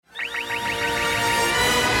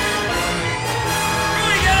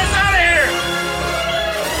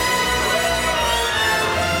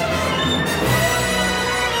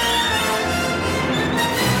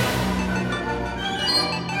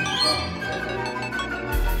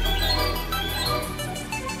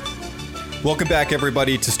Welcome back,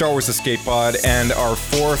 everybody, to Star Wars Escape Pod and our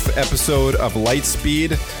fourth episode of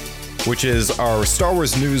Lightspeed, which is our Star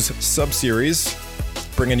Wars news sub-series,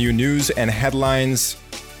 bringing you news and headlines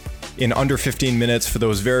in under 15 minutes for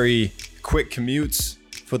those very quick commutes,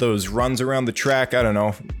 for those runs around the track. I don't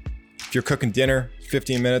know. If you're cooking dinner,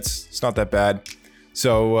 15 minutes, it's not that bad.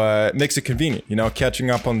 So it makes it convenient, you know, catching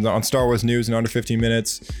up on Star Wars news in under 15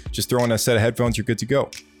 minutes, just throw in a set of headphones, you're good to go.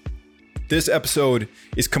 This episode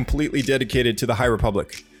is completely dedicated to the High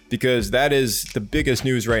Republic because that is the biggest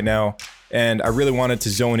news right now. And I really wanted to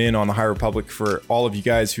zone in on the High Republic for all of you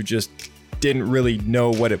guys who just didn't really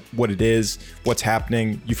know what it is, what's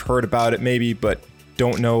happening. You've heard about it maybe, but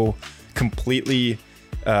don't know completely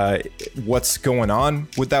what's going on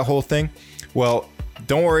with that whole thing. Well,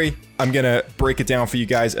 don't worry. I'm going to break it down for you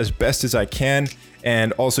guys as best as I can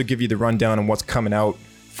and also give you the rundown on what's coming out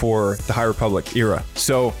for the High Republic era.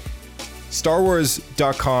 So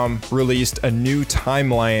StarWars.com released a new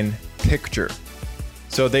timeline picture.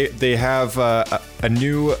 So they have a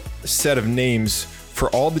new set of names for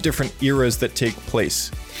all the different eras that take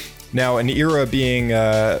place. Now, an era being,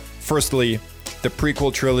 firstly, the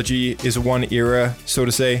prequel trilogy is one era, so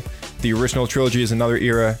to say. The original trilogy is another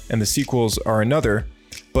era, and the sequels are another.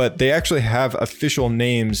 But they actually have official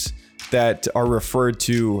names that are referred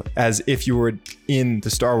to as if you were in the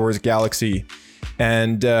Star Wars galaxy.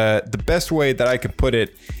 And the best way that I could put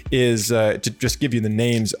it is to just give you the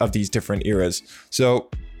names of these different eras. So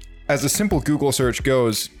as a simple Google search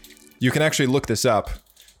goes, you can actually look this up.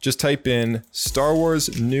 Just type in Star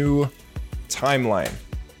Wars New Timeline.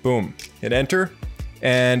 Boom. Hit enter.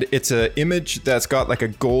 And it's an image that's got like a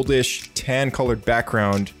goldish tan colored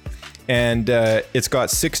background. And it's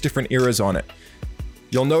got 6 different eras on it.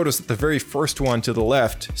 You'll notice that the very first one to the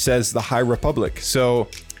left says the High Republic. So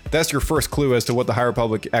that's your first clue as to what the High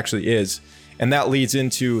Republic actually is. And that leads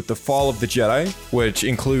into the Fall of the Jedi, which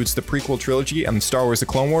includes the prequel trilogy and Star Wars The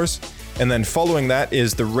Clone Wars. And then following that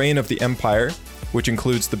is the Reign of the Empire, which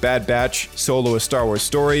includes the Bad Batch, Solo: A Star Wars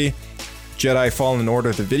Story, Jedi Fallen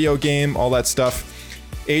Order, the video game, all that stuff.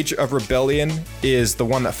 Age of Rebellion is the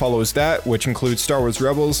one that follows that, which includes Star Wars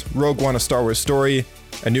Rebels, Rogue One: A Star Wars Story,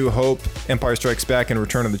 A New Hope, Empire Strikes Back, and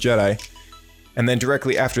Return of the Jedi. And then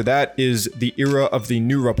directly after that is the era of the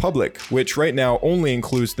New Republic, which right now only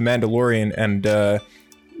includes The Mandalorian, and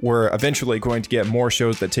we're eventually going to get more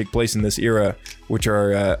shows that take place in this era, which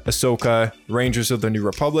are Ahsoka, Rangers of the New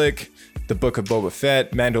Republic, The Book of Boba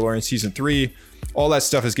Fett, Mandalorian Season 3. All that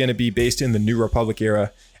stuff is going to be based in the New Republic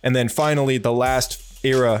era. And then finally, the last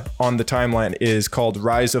era on the timeline is called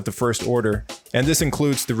Rise of the First Order, and this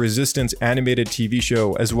includes the Resistance animated TV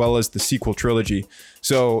show as well as the sequel trilogy.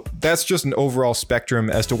 So that's just an overall spectrum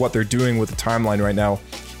as to what they're doing with the timeline right now,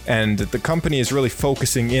 and the company is really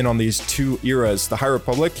focusing in on these 2 eras, the High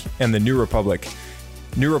Republic and the New Republic.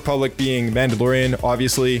 New Republic being Mandalorian,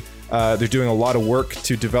 obviously. They're doing a lot of work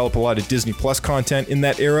to develop a lot of Disney Plus content in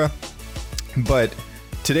that era, but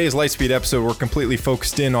today's Lightspeed episode, we're completely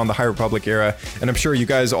focused in on the High Republic era, and I'm sure you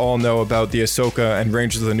guys all know about the Ahsoka and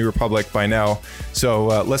Rangers of the New Republic by now,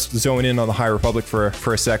 so let's zone in on the High Republic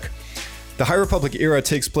for a sec. The High Republic era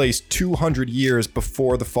takes place 200 years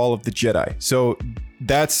before the fall of the Jedi, so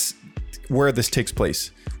that's where this takes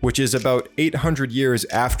place, which is about 800 years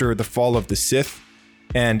after the fall of the Sith,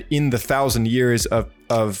 and in the 1,000 years of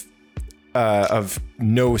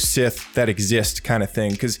no Sith that exist kind of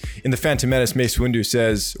thing. Because in the Phantom Menace, Mace Windu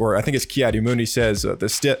says, or I think it's Ki-Adi-Mundi says, the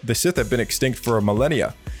Sith have been extinct for a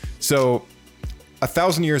millennia. So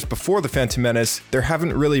 1,000 years before the Phantom Menace, there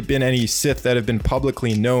haven't really been any Sith that have been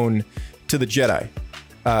publicly known to the Jedi.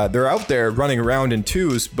 They're out there running around in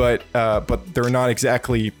twos, but they're not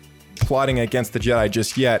exactly plotting against the Jedi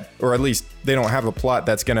just yet, or at least they don't have a plot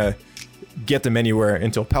that's gonna get them anywhere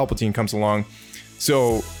until Palpatine comes along.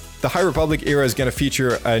 So the High Republic era is going to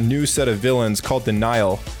feature a new set of villains called the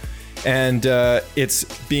Nihil, and it's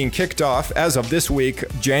being kicked off as of this week,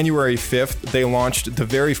 January 5th. They launched the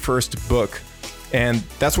very first book, and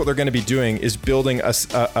that's what they're going to be doing, is building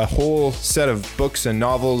a whole set of books and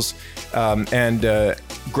novels, and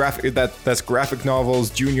that's graphic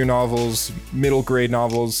novels, junior novels, middle grade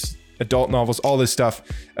novels, adult novels, all this stuff,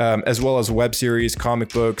 as well as web series, comic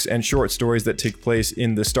books, and short stories that take place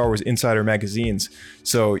in the Star Wars Insider magazines.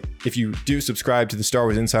 So if you do subscribe to the Star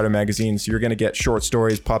Wars Insider magazines, you're going to get short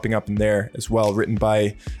stories popping up in there as well, written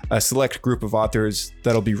by a select group of authors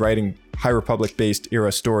that'll be writing High Republic-based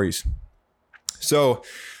era stories. So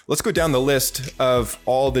let's go down the list of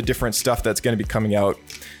all the different stuff that's going to be coming out.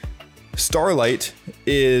 Starlight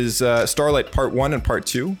is Starlight Part 1 and Part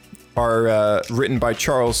 2 are written by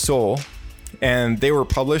Charles Soule, and they were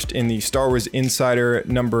published in the Star Wars Insider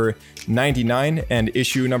number 99 and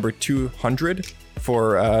issue number 200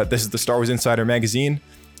 for this is the Star Wars Insider magazine.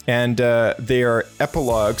 And they are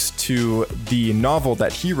epilogues to the novel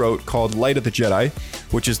that he wrote called Light of the Jedi,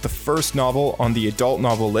 which is the first novel on the adult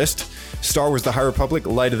novel list. Star Wars The High Republic,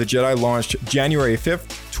 Light of the Jedi launched January 5th,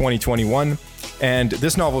 2021. And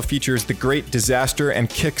this novel features the great disaster and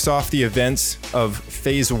kicks off the events of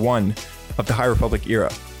Phase 1 of the High Republic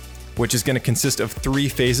era, which is going to consist of 3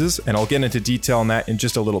 phases, and I'll get into detail on that in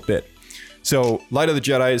just a little bit. So, Light of the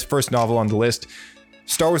Jedi is first novel on the list.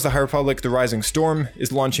 Star Wars The High Republic, The Rising Storm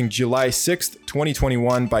is launching July 6th,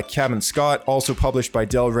 2021 by Cavan Scott, also published by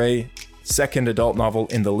Del Rey, second adult novel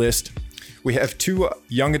in the list. We have 2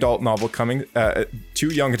 young adult novels coming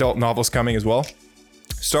as well.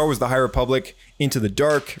 Star Wars The High Republic, Into the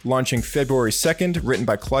Dark, launching February 2nd, written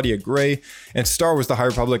by Claudia Gray, and Star Wars The High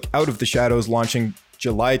Republic, Out of the Shadows, launching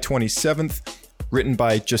July 27th, written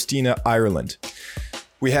by Justina Ireland.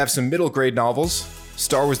 We have some middle grade novels.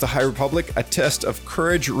 Star Wars The High Republic, A Test of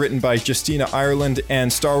Courage, written by Justina Ireland,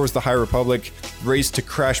 and Star Wars The High Republic, Race to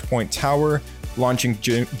Crash Point Tower, launching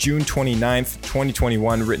June 29th,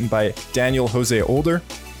 2021, written by Daniel Jose Older.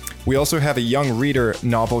 We also have a young reader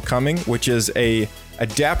novel coming, which is a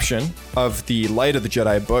adaptation of the Light of the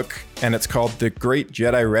Jedi book, and it's called The Great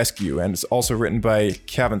Jedi Rescue, and it's also written by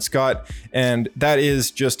Cavan Scott, and that is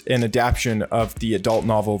just an adaptation of the adult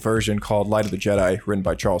novel version called Light of the Jedi, written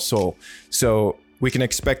by Charles Soule. So we can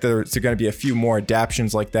expect that there's going to be a few more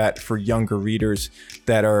adaptations like that for younger readers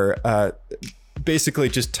that are basically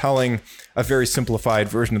just telling a very simplified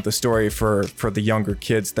version of the story for the younger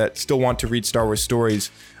kids that still want to read Star Wars stories,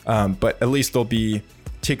 but at least they'll be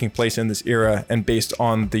taking place in this era and based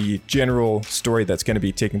on the general story that's going to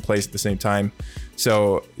be taking place at the same time.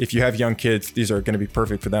 So if you have young kids, these are going to be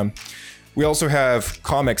perfect for them. We also have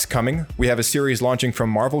comics coming. We have a series launching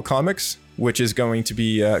from Marvel Comics, which is going to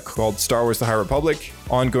be called Star Wars The High Republic,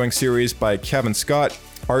 ongoing series by Cavan Scott,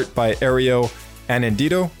 art by Ario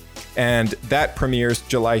Anandito, and that premieres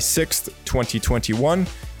July 6th, 2021,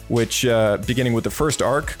 which beginning with the first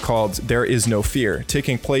arc called There Is No Fear,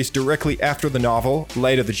 taking place directly after the novel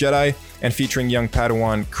Light of the Jedi and featuring young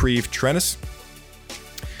Padawan Creve Trennis.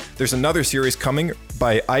 There's another series coming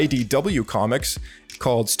by IDW Comics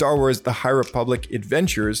called Star Wars The High Republic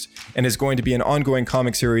Adventures, and is going to be an ongoing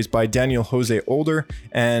comic series by Daniel Jose Older,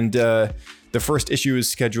 and the first issue is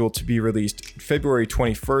scheduled to be released February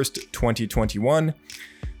 21st, 2021.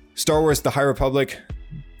 Star Wars The High Republic,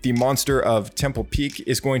 The Monster of Temple Peak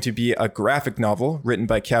is going to be a graphic novel written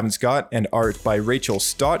by Cavan Scott and art by Rachel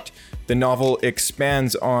Stott. The novel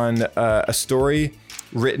expands on a story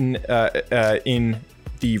written in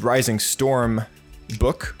the Rising Storm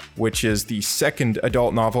book, which is the second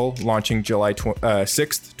adult novel launching July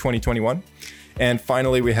 6th, 2021. And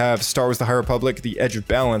finally, we have Star Wars The High Republic, The Edge of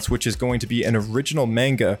Balance, which is going to be an original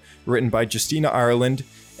manga written by Justina Ireland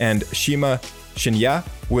and Shima Shinya,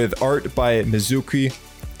 with art by Mizuki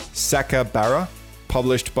Sakabara,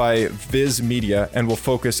 published by Viz Media, and will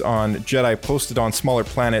focus on Jedi posted on smaller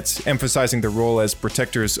planets, emphasizing their role as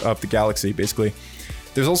protectors of the galaxy, basically.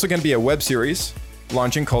 There's also going to be a web series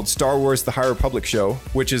launching called Star Wars The High Republic Show,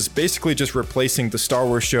 which is basically just replacing the Star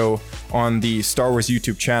Wars show on the Star Wars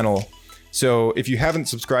YouTube channel. So if you haven't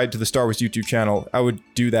subscribed to the Star Wars YouTube channel, I would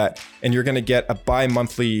do that, and you're going to get a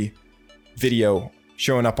bi-monthly video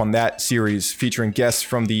showing up on that series featuring guests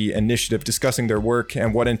from the initiative discussing their work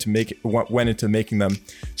and what went into making them.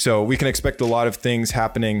 So we can expect a lot of things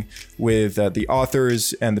happening with the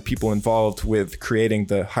authors and the people involved with creating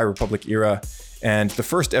the High Republic era. And the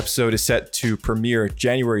first episode is set to premiere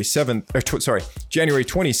January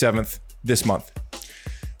 27th this month.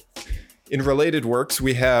 In related works,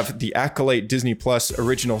 we have the Acolyte Disney Plus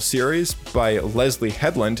original series by Leslie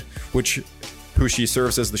Headland, who she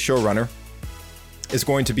serves as the showrunner, is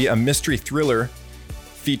going to be a mystery thriller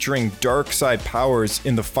featuring dark side powers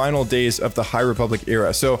in the final days of the High Republic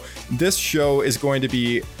era. So this show is going to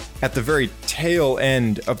be at the very tail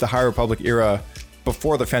end of the High Republic era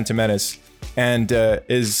before the Phantom Menace, and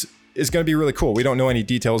is going to be really cool. We don't know any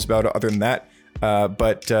details about it other than that,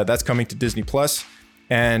 but that's coming to Disney Plus,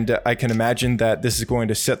 and I can imagine that this is going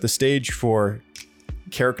to set the stage for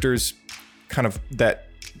characters kind of that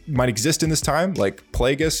might exist in this time, like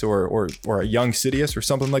Plagueis or a young Sidious or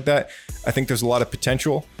something like that. I think there's a lot of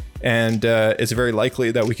potential, and it's very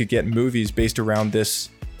likely that we could get movies based around this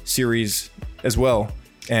series as well,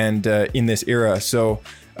 and in this era. So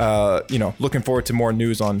looking forward to more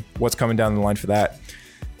news on what's coming down the line for that.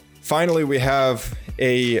 Finally, we have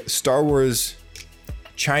a Star Wars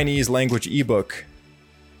Chinese language ebook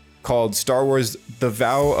called Star Wars The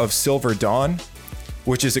Vow of Silver Dawn,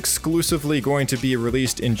 which is exclusively going to be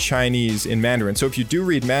released in Chinese in Mandarin. So if you do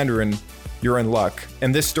read Mandarin, you're in luck.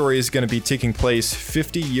 And this story is going to be taking place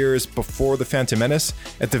 50 years before The Phantom Menace,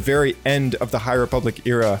 at the very end of the High Republic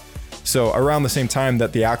era. So around the same time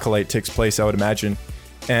that The Acolyte takes place, I would imagine.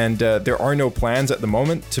 And there are no plans at the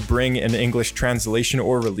moment to bring an English translation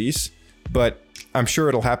or release, but I'm sure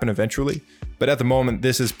it'll happen eventually. But at the moment,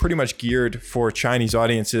 this is pretty much geared for Chinese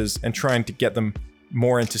audiences and trying to get them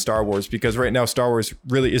more into Star Wars, because right now Star Wars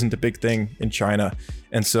really isn't a big thing in China.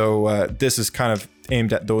 And so this is kind of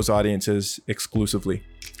aimed at those audiences exclusively.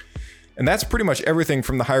 And that's pretty much everything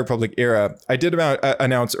from the High Republic era. I did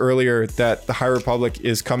announce earlier that the High Republic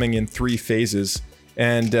is coming in 3 phases.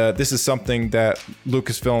 And this is something that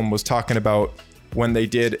Lucasfilm was talking about when they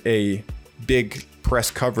did a big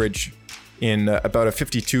press coverage in about a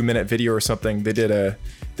 52-minute video or something. They did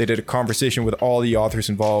a conversation with all the authors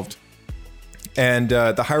involved. And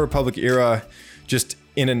the High Republic era, just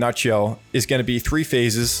in a nutshell, is going to be 3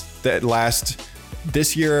 phases that last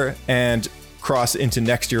this year and cross into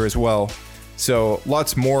next year as well. So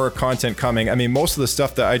lots more content coming. I mean, most of the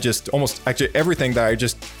stuff that actually everything that I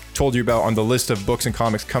just told you about on the list of books and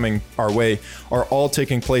comics coming our way are all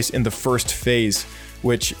taking place in the first phase,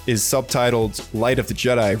 which is subtitled Light of the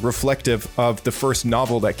Jedi, reflective of the first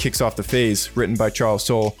novel that kicks off the phase, written by Charles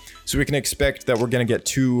Soule. So we can expect that we're going to get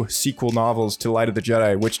 2 sequel novels to Light of the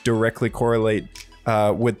Jedi, which directly correlate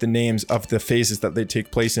with the names of the phases that they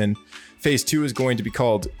take place in. Phase 2 is going to be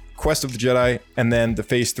called Quest of the Jedi, and then the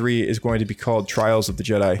Phase 3 is going to be called Trials of the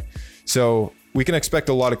Jedi. So we can expect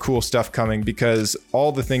a lot of cool stuff coming, because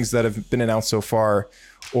all the things that have been announced so far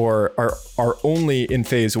are only in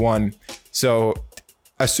Phase 1. So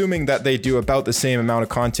assuming that they do about the same amount of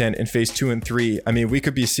content in Phase 2 and 3, I mean, we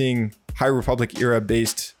could be seeing High Republic era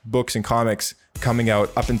based books and comics coming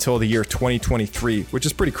out up until the year 2023, which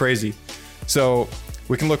is pretty crazy. So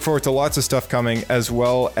we can look forward to lots of stuff coming, as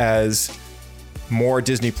well as more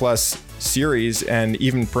Disney Plus series and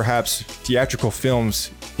even perhaps theatrical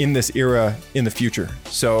films in this era in the future.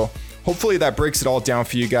 So hopefully that breaks it all down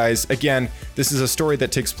for you guys. Again, this is a story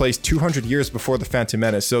that takes place 200 years before The Phantom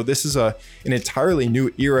Menace. So this is an entirely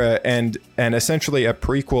new era and essentially a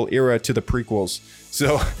prequel era to the prequels.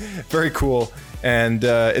 So very cool. And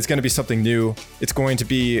it's going to be something new. It's going to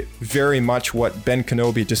be very much what Ben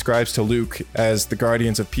Kenobi describes to Luke as the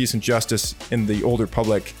guardians of peace and justice in the Old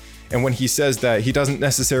Republic. And when he says that, he doesn't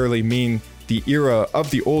necessarily mean the era of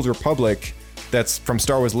the Old Republic that's from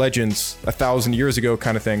Star Wars Legends 1,000 years ago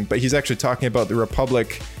kind of thing, but he's actually talking about the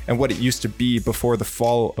Republic and what it used to be before the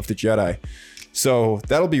fall of the Jedi. So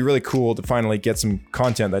that'll be really cool to finally get some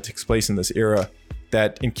content that takes place in this era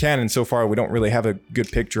that in canon so far we don't really have a good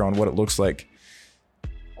picture on what it looks like.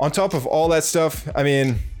 On top of all that stuff, I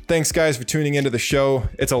mean, thanks guys for tuning into the show.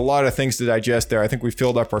 It's a lot of things to digest there. I think we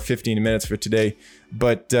filled up our 15 minutes for today,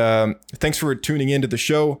 but thanks for tuning into the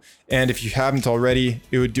show. And if you haven't already,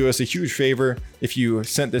 it would do us a huge favor if you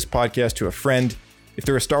sent this podcast to a friend. If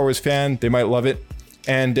they're a Star Wars fan, they might love it.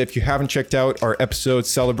 And if you haven't checked out our episode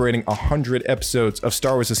celebrating 100 episodes of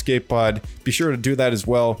Star Wars Escape Pod, be sure to do that as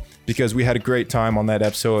well, because we had a great time on that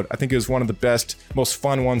episode. I think it was one of the best, most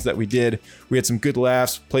fun ones that we did. We had some good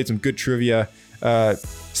laughs, played some good trivia.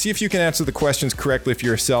 See if you can answer the questions correctly for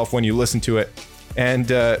yourself when you listen to it. And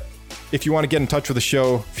if you want to get in touch with the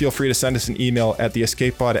show, feel free to send us an email at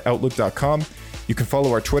theescapepod@outlook.com. You can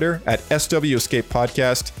follow our Twitter at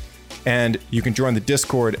SWEscapePodcast. And you can join the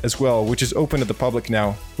Discord as well, which is open to the public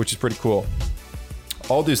now, which is pretty cool.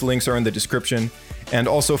 All these links are in the description. And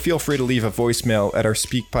also feel free to leave a voicemail at our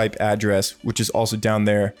SpeakPipe address, which is also down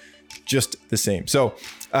there, just the same. So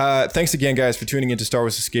thanks again, guys, for tuning into Star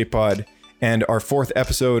Wars Escape Pod and our 4th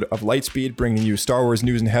episode of Lightspeed, bringing you Star Wars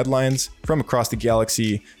news and headlines from across the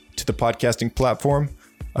galaxy to the podcasting platform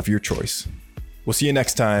of your choice. We'll see you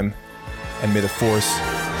next time, and may the Force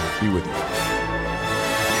be with you.